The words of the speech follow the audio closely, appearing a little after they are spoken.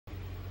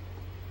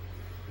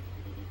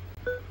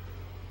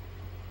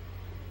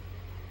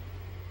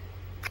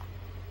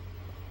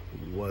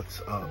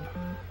What's up?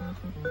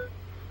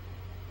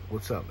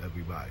 What's up,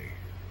 everybody?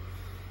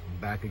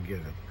 Back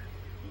again.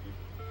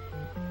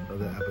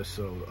 Another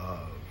episode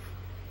of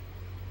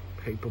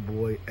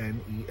Paperboy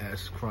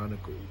NES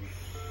Chronicles.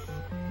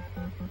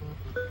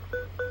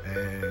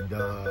 And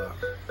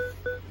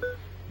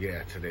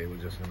yeah, today we're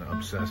just gonna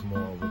obsess more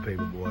over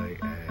Paperboy,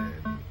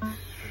 and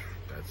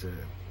that's it.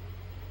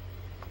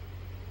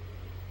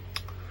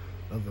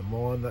 Nothing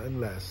more,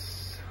 nothing less.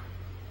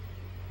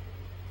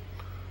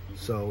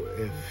 So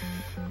if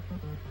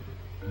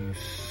you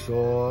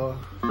saw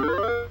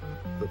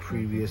the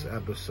previous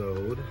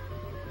episode,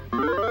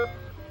 the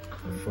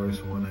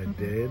first one I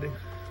did,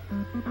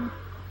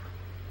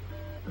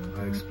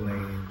 I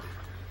explained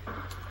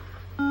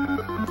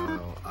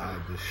how I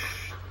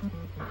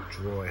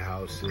destroy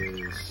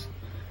houses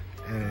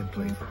and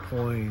play for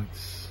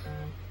points.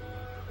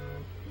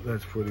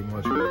 That's pretty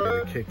much what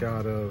I get a kick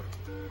out of.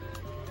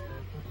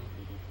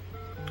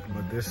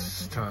 But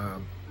this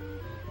time,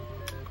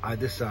 I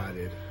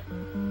decided,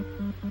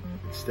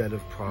 instead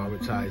of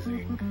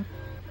prioritizing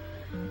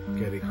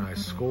getting high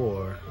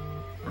score,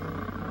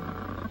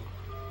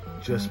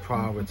 just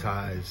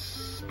prioritize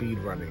speed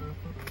running.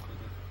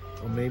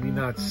 Or maybe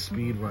not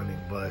speed running,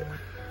 but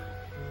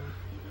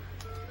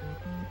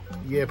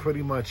yeah,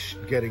 pretty much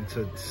getting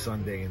to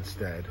Sunday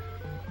instead.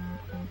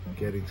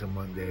 Getting to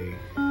Monday,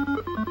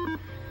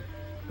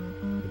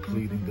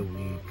 completing the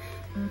week,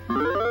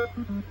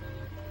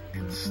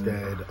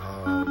 instead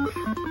of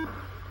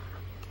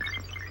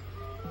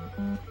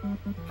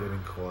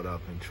getting caught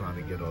up in trying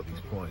to get all these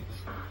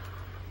points.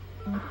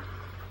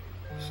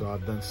 So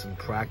I've done some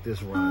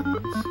practice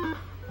runs,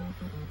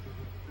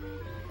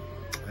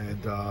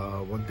 and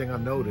one thing I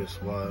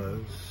noticed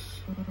was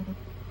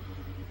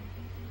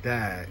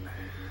that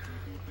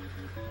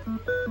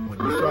when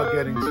you start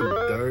getting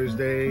to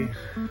Thursday,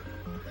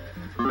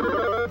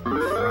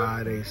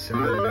 Friday,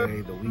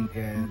 Saturday, the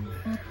weekend,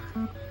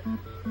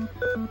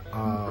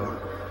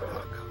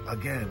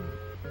 again,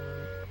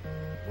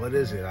 what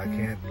is it? I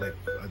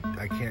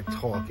can't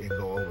talk and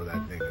go over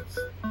that thing. It's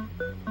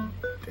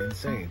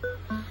insane.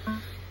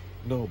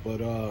 No,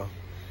 but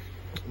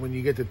when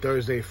you get to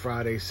Thursday,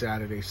 Friday,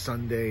 Saturday,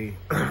 Sunday,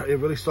 it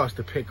really starts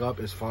to pick up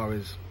as far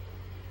as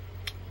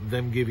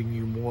them giving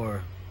you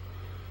more.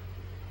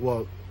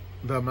 Well,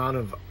 the amount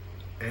of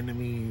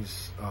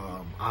enemies,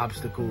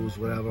 obstacles,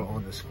 whatever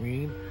on the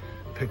screen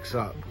picks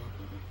up,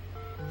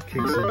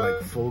 kicks in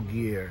like full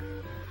gear.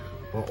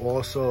 But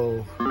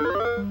also,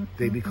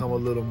 they become a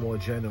little more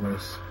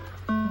generous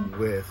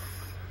with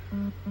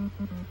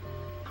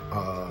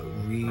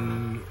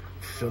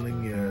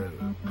refilling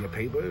your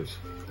papers.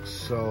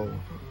 So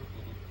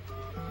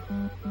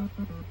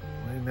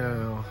right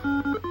now,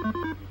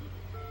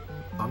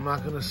 I'm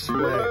not gonna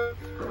sweat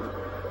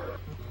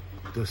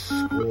the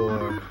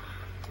score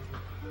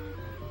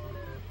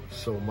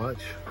so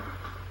much.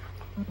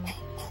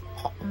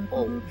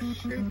 Oh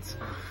shit.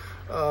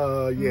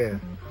 Yeah.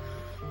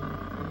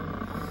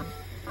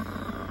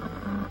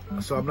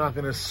 So I'm not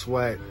gonna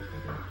sweat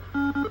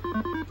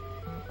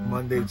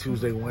Monday,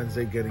 Tuesday,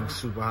 Wednesday getting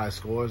super high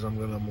scores. I'm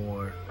gonna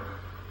more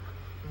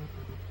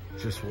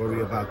just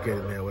worry about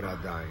getting there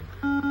without dying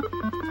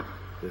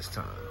this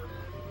time.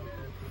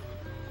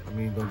 I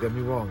mean, don't get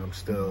me wrong, I'm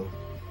still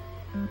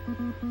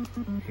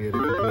here to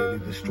completely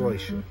destroy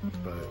shit,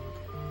 but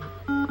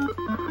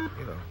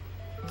you know,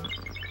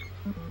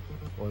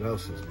 what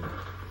else is new?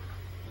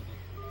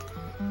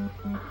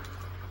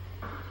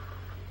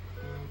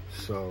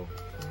 So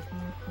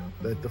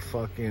let the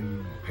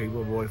fucking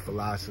Paperboy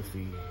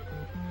philosophy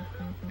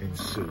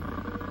ensue.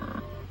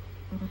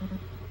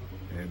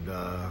 And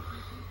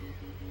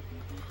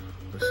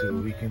let's see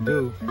what we can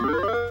do.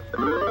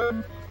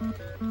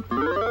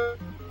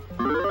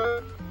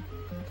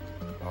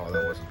 Oh,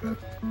 that wasn't good.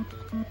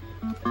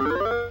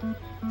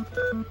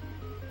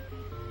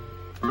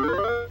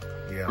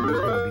 Yeah, I'm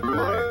just gonna be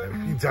quiet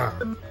every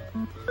time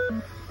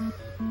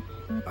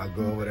I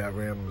go over that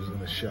ramp. I'm just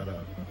gonna shut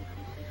up.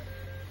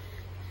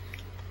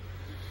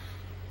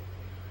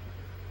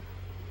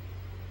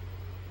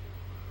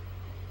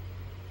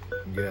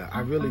 Yeah, I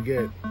really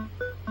get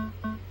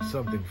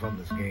something from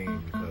this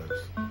game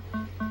because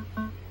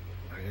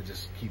I can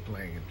just keep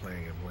playing and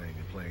playing and playing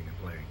and playing and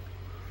playing.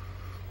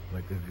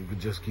 Like, you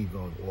could just keep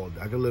going all day.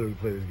 I could literally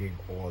play this game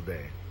all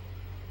day,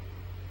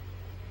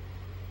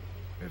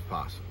 if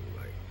possible.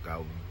 Like, that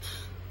would,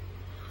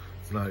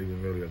 it's not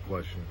even really a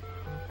question.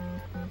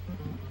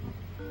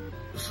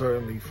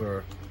 Certainly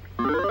for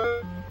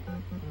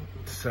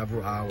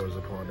several hours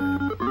upon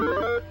end.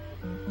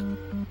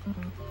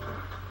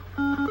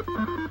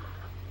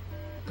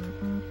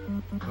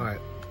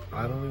 Alright,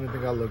 I don't even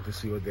think I looked to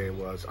see what day it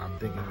was. I'm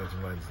thinking it's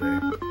Wednesday.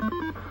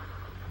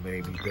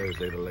 Maybe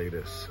Thursday the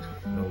latest.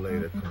 No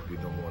later, could be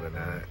no more than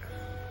that.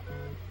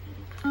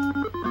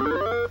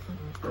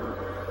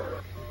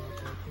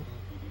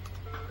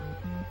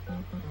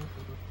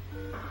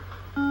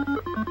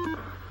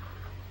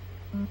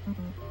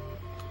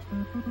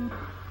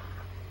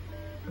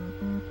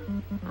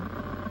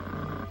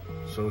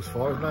 So as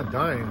far as not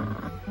dying,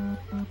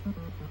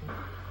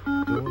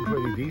 I'm doing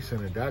pretty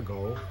decent at that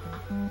goal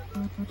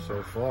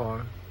so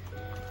far.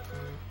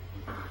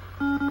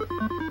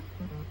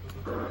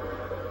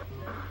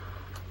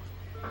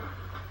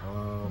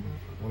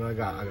 What I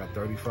got? I got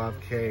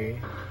 35K.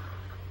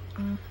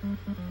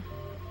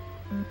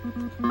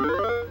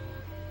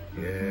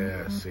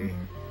 Yeah, see.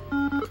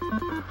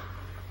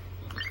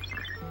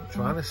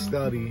 Trying to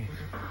study.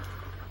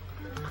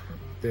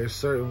 There's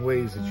certain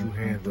ways that you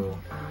handle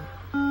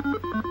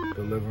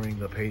delivering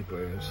the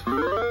papers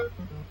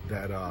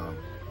that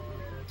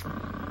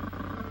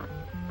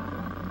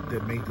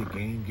make the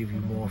game give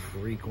you more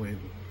frequent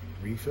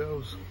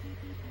refills.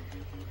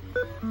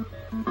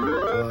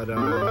 But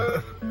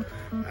I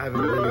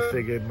haven't really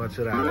figured much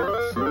of that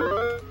out,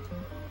 so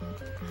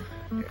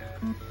yeah.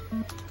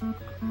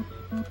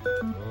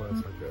 Oh,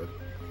 that's not good.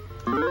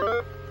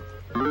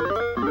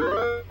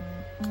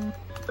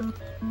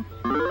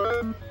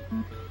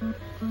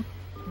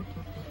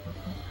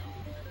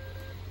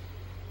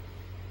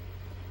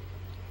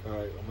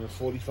 Alright, I'm at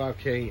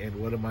 45K, and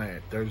what am I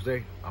at?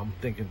 Thursday? I'm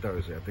thinking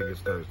Thursday. I think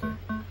it's Thursday.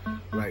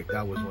 Right,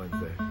 that was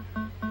Wednesday.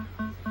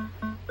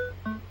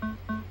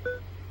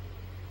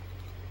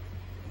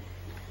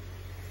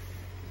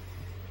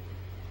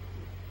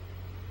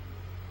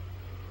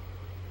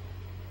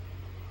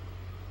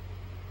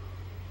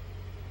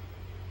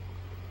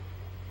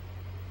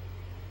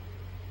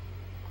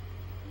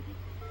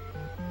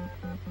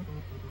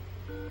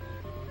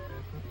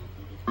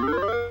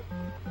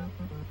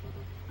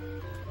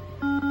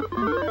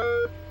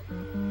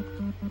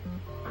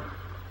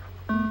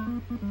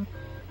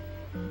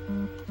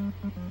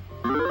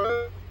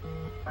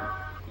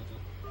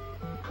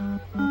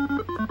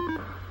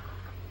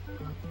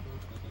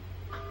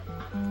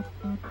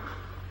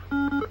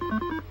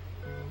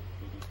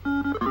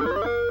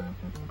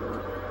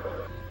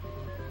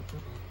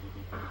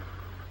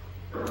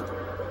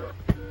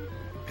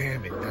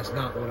 Damn it, that's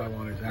not what I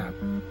wanted to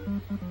happen.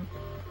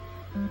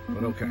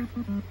 But okay.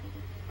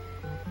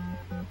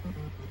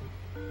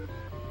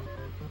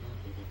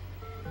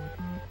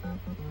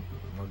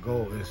 My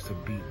goal is to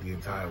beat the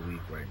entire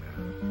week right now.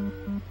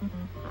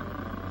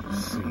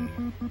 Let's see.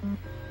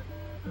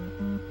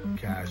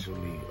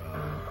 Casually,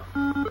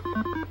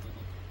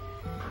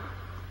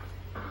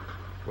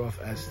 rough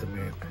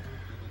estimate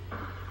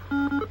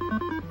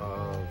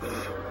of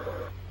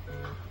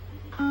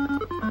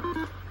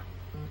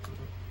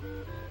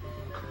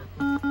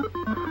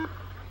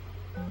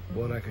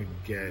what I could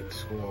get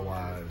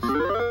score-wise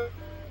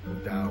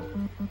without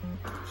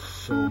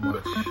so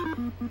much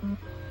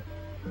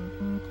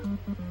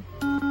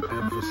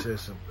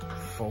emphasis and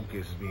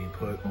focus being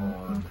put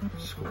on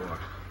score.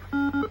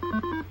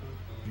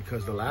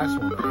 Because the last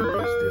one I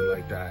just did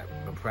like that,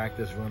 the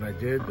practice run I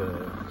did,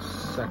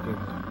 I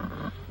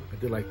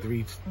did like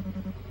 3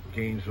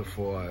 games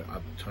before I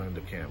turned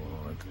the camera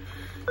on.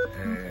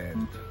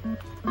 And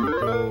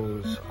with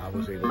those, I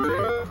was able to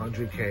hit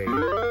 100K.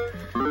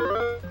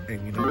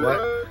 And you know what?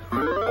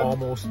 I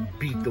almost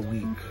beat the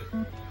week.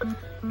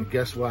 And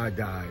guess where I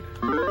died?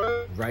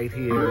 Right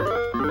here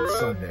on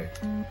Sunday.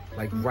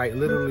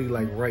 Literally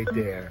right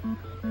there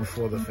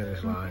before the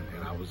finish line.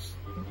 And I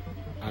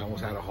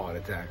almost had a heart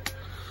attack.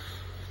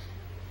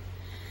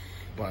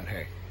 But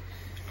hey.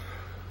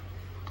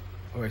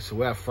 All right, so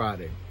we're at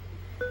Friday,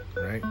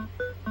 right?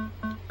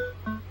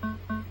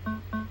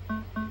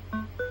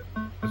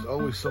 There's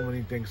always so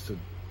many things to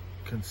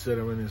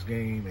consider in this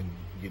game, and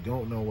you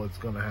don't know what's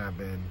going to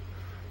happen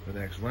the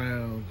next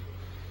round.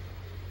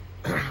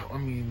 I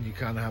mean, you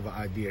kind of have an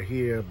idea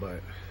here,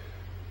 but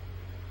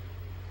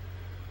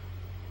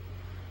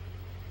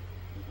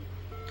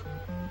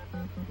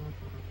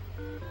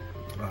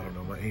I don't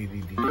know, my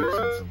ADD kicks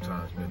in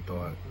sometimes,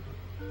 mid-thought.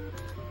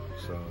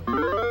 So,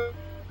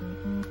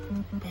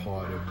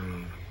 pardon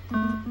me.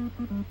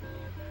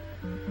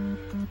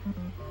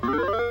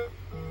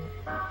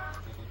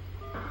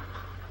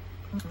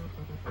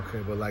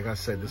 Okay, but like I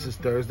said, this is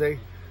Thursday.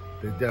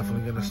 They're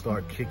definitely going to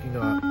start kicking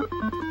up,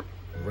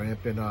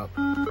 ramping up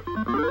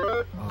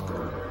the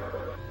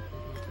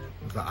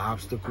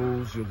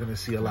obstacles. You're going to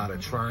see a lot of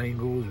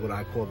triangles, what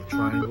I call the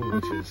triangle,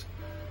 which is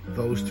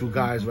those 2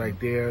 guys right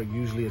there,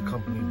 usually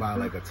accompanied by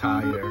like a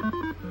tire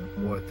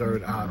or a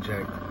third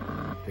object.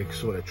 They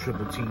sort of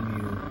triple team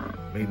you.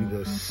 Maybe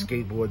the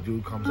skateboard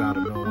dude comes out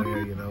of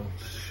nowhere, you know,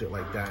 shit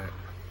like that.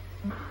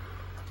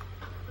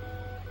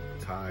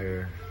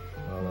 Tire,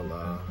 la la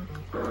la.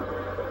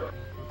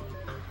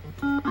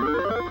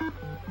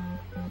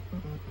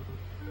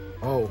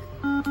 Oh,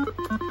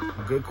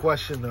 good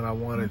question that I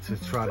wanted to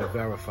try to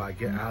verify.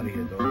 Get out of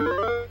here,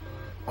 though.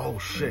 Oh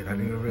shit, I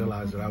didn't even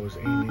realize that I was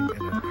aiming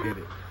and I hit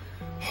it.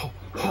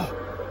 Oh,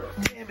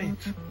 damn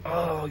it.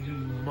 Oh,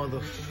 you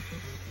motherfucker.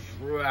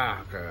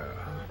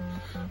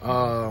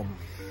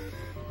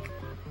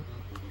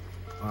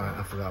 Alright,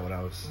 I forgot what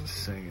I was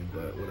saying,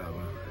 but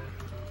whatever.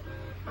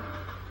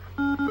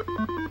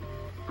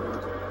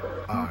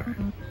 Alright.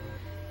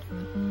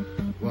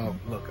 Well,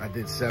 look, I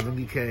did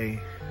 70K.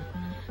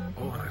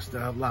 Oh, I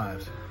still have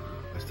lives.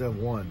 I still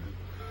have 1.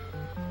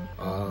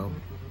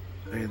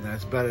 And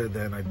that's better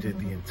than I did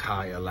the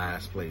entire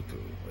last playthrough,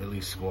 at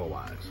least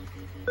score-wise.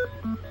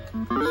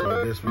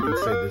 So I guess we can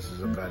say this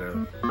is a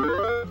better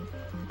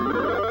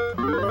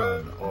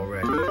run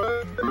already.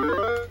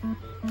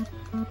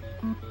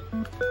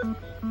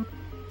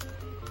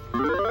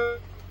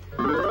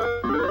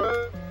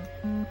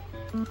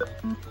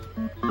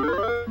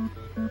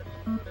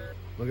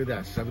 Look at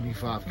that,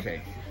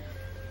 75K.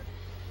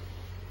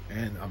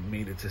 And I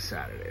made it to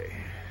Saturday.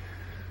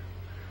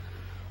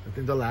 I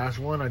think the last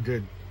one I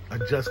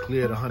just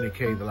cleared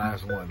 100K the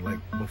last one, like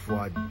before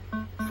I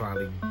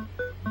finally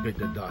bit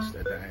the dust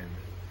at the end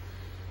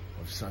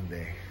of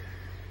Sunday.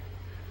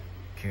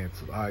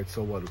 Canceled. Alright,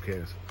 so what, who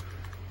cares?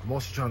 I'm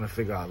also trying to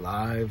figure out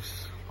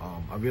lives.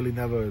 I really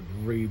never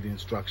read the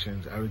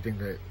instructions, everything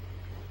that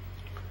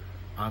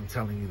I'm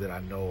telling you that I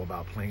know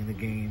about playing the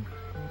game.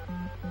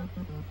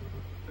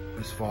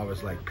 As far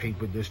as like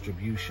paper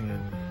distribution,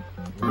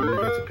 when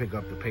you get to pick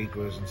up the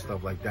papers and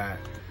stuff like that.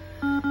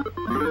 And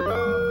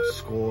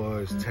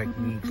scores,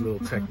 techniques, little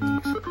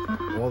techniques.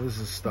 All this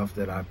is stuff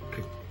that I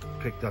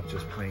picked up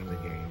just playing the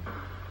game.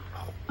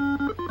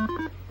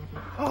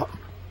 Oh.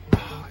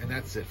 And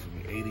that's it for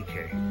me,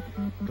 80K.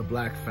 The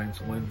black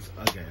fence wins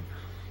again.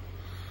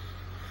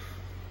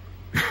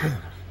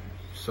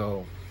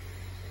 So,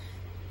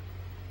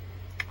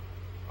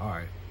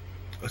 alright.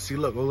 See,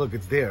 look, oh look,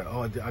 it's there.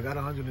 Oh, I got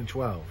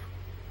 112.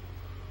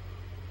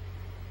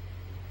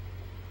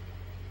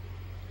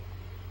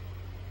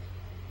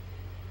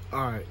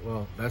 Alright,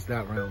 well, that's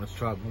that round. Let's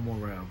try one more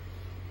round.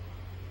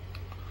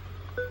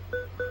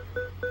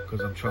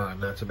 Because I'm trying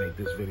not to make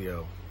this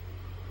video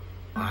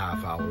a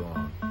half hour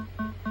long.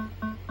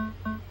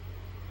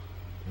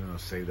 You know,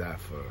 save that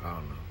for, I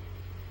don't know,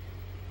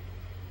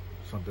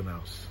 something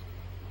else.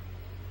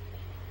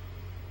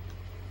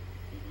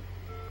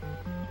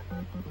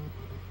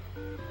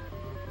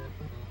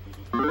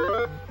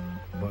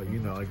 But, you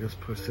know, I guess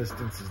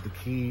persistence is the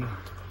key.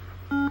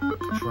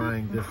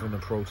 Trying different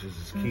approaches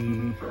is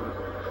key.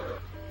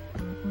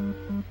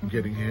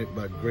 Getting hit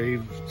by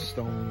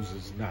gravestones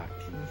is not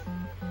key.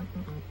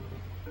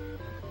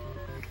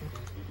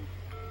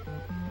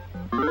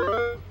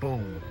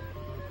 Boom.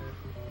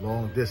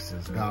 Long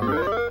distance, got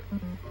right.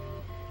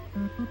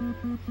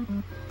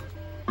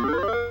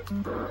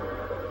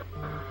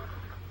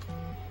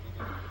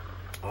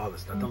 Oh,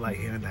 there's nothing like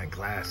hearing that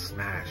glass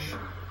smash.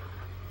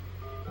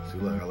 See,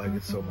 look, I like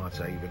it so much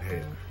I even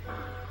hit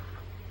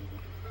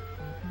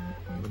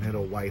a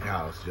White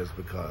House just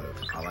because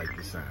I like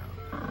the sound.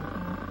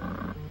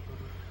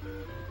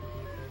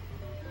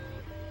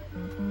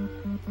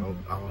 Oh,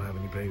 I don't have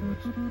any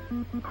papers.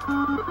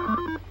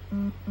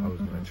 I was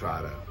gonna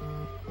try to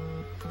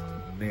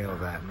nail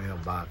that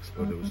mailbox,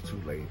 but it was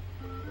too late.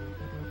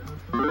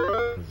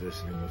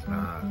 Positioning was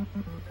not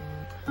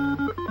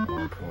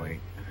on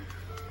point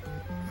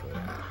for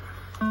that.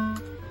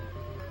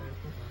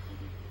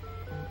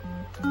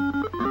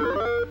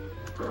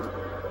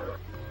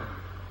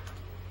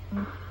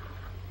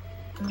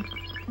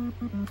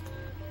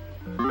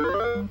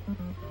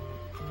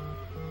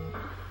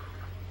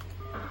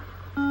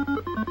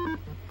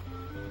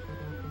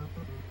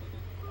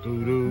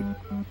 Do-do,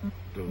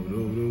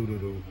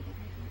 do-do-do-do-do.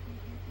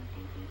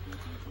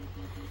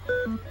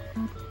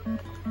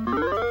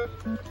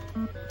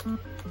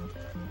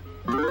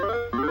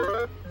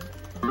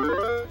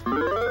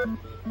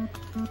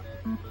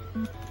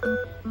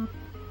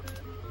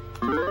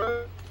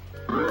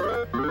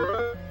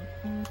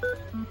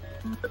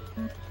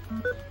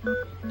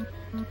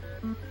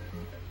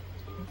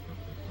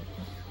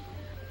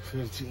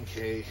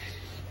 $15K.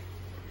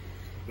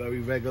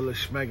 Very regular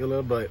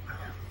schmegular, but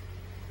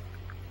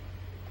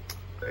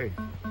hey,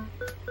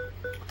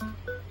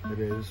 it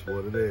is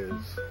what it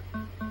is.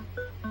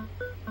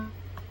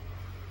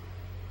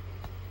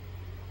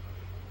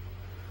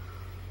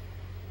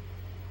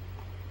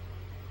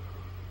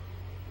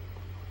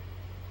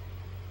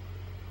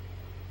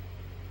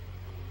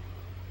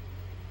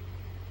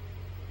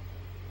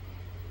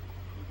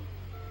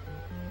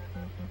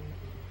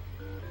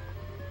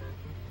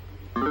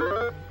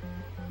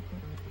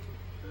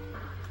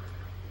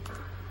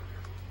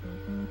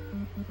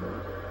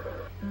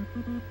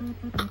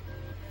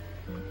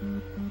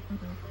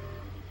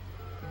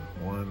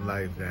 One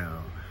life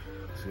down.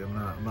 See,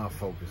 I'm not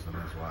focusing,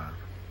 that's why.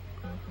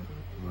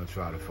 I'm gonna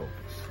try to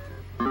focus.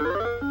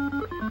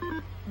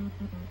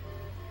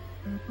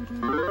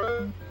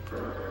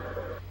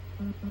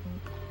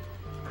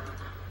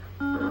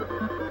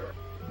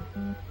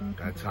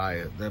 Got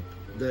tired.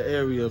 The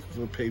area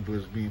for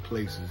papers being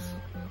places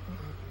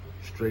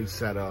straight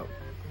set up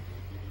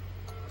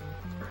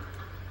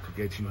to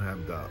get you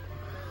hemmed up.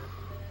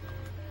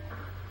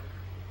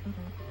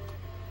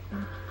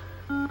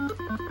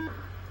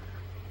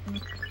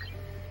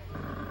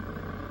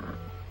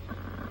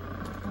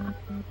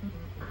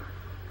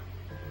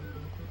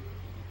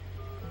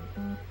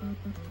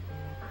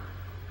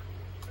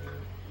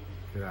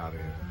 Get out of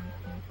here.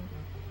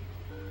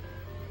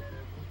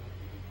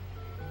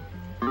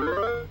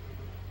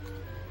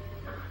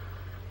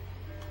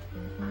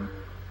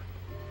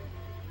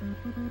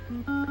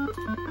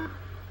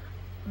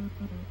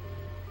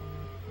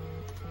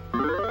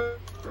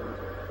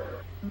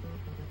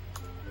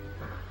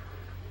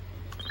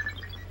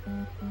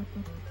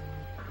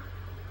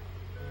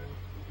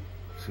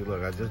 See,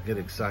 look, I just get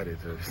excited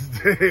to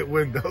hit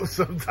windows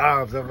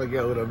sometimes. I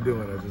forget what I'm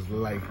doing. I just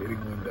like hitting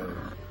windows.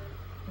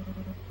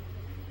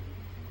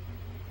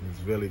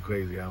 It's really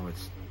crazy how much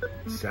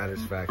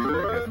satisfaction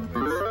I get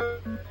from it.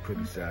 It's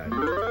pretty sad.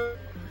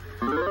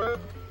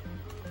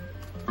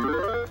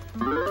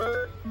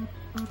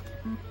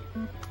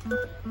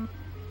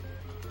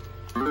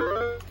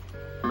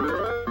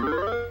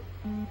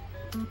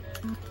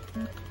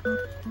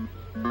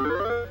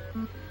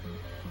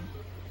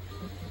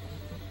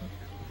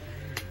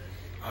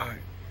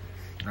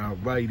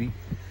 Alrighty.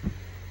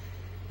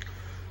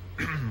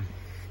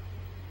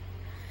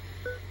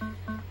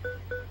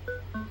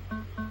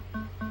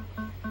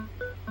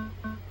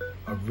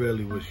 I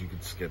really wish you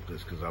could skip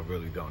this because I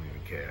really don't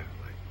even care.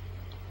 Like,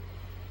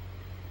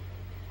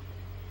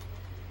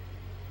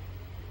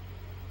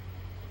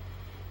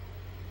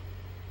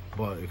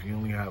 but if you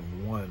only have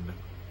one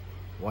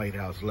White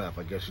House left,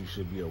 I guess you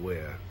should be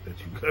aware that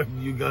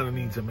you're gonna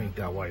need to make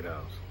that White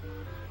House,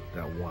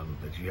 that one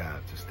that you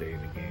have to stay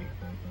in the game.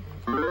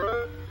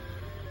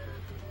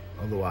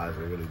 Otherwise,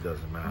 it really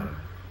doesn't matter.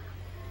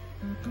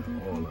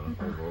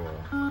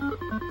 Overall.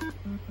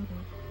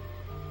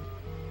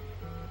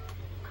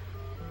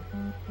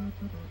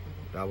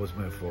 That was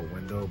meant for a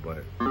window,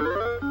 but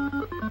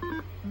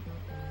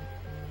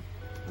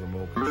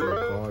remote control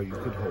car, you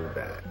could hold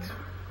that.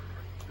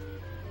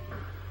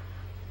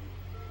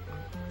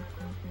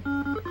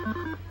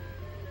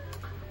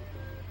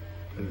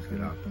 Please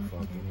get out the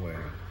fucking way.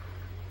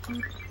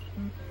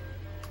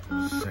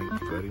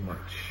 Thank you very much.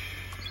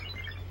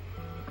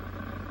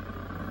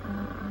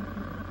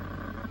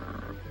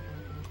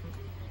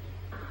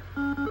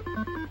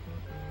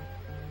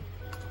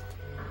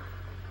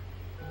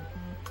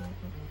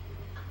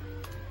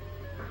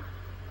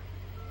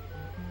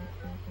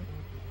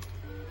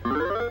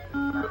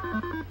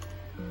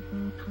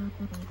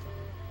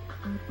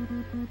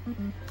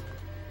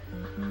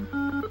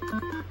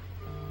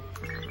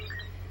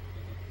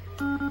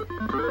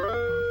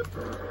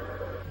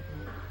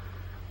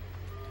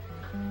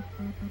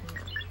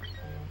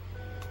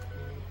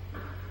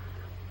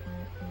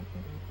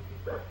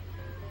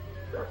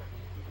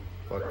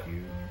 Fuck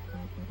you.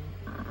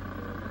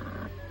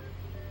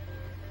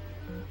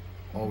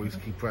 Always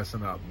keep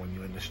pressing up when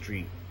you're in the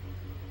street.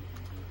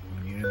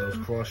 When you're in those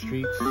cross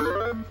streets,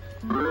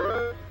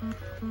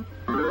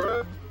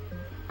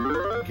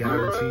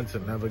 guaranteed to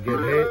never get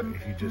hit.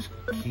 If you just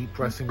keep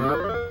pressing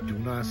up, do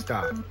not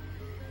stop.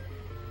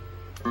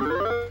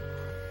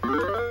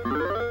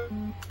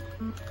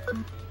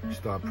 You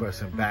start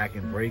pressing back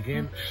and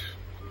braking,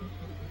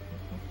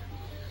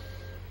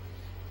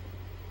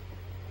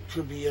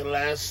 should be your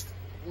last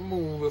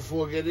move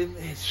before getting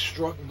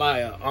struck by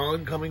an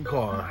oncoming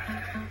car.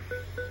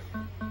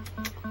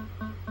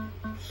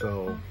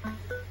 So,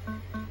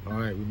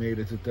 alright, we made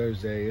it to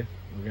Thursday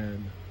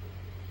again.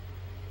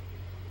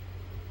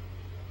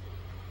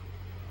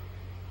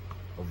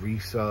 A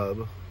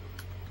resub.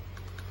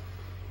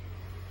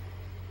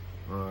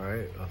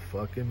 Alright, a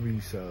fucking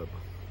resub.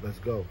 Let's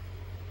go.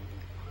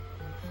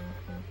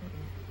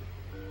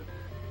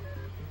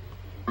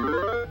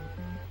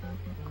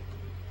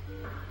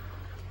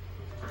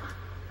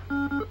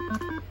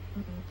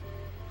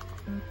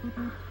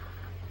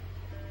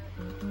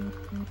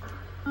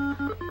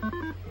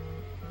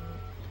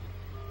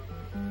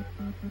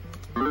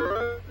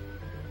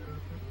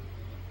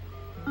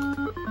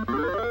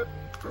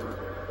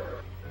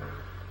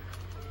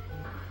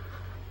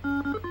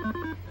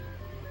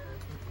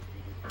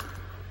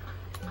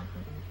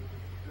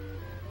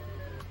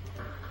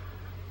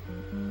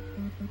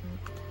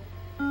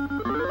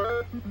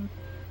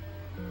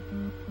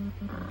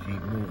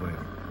 Keep moving.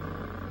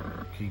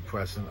 Keep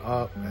pressing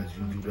up as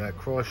you do that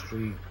cross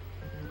street.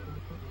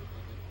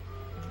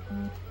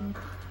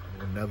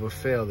 You'll never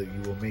fail that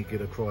you will make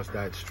it across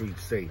that street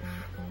safe.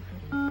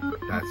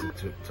 That's a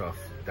tough.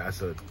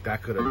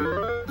 That could have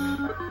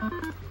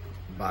been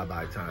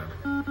bye-bye time.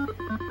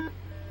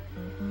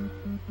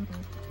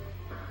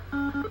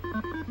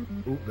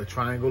 Oop, the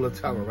triangle of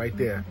terror right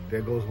there.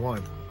 There goes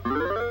one.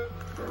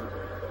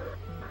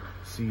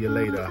 See you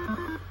later.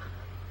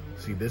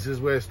 See, this is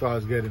where it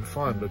starts getting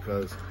fun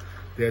because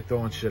they're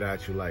throwing shit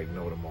at you like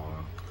no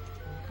tomorrow.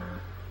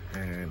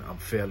 And I'm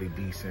fairly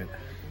decent,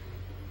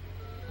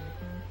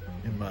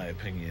 in my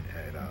opinion,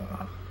 at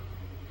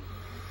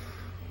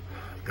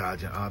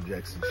dodging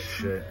objects and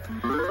shit.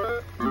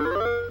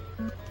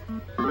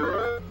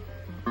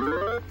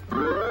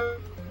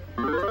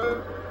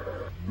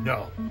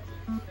 No.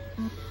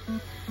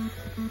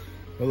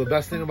 Well, the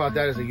best thing about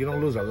that is that you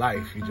don't lose a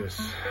life. You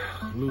just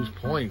lose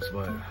points,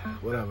 but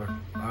whatever.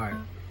 All right.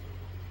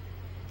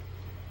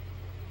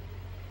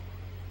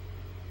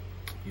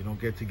 You don't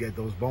get to get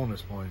those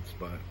bonus points,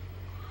 but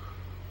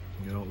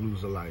you don't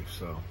lose a life,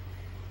 so.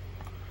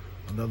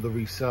 Another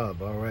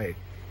resub, all right.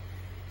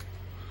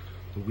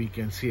 The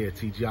weekend's here.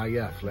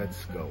 TGIF.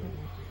 Let's go.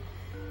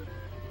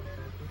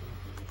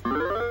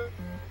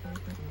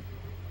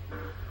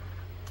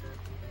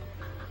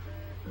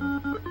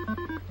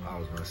 I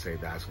was gonna say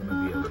that's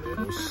gonna be a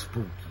little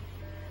spooky.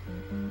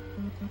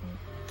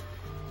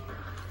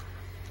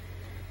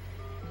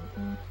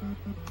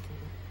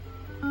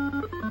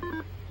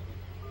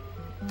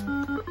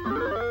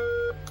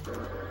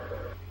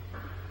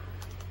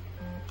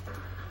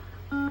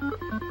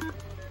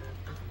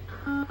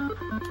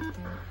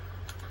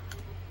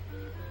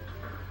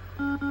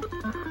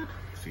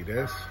 See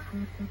this?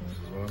 This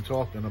is what I'm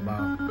talking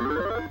about.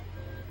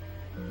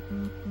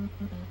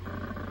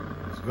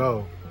 Let's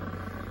go.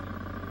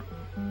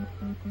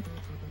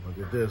 Look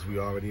at this. We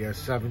already at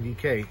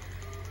 70K.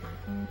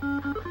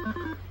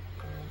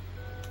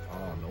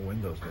 Oh, no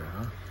windows there,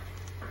 huh?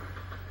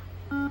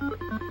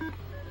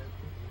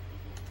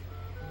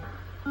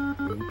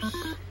 Oops.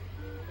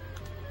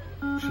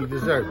 She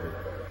deserved it.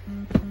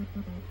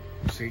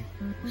 See?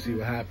 See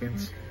what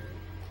happens?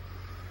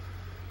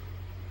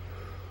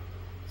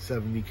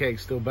 70K,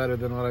 still better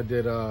than what I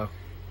did the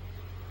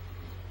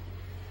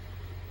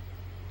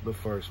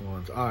first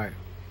ones. Alright.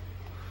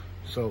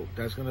 So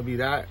that's gonna be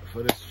that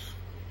for this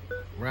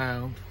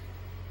round.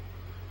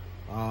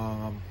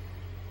 I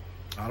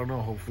don't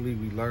know, hopefully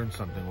we learned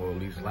something, or at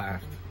least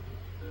laughed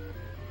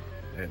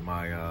at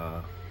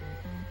my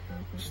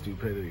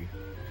stupidity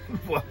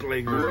while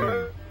playing this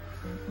game.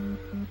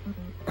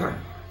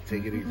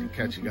 Take it easy.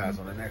 Catch you guys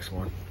on the next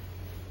one.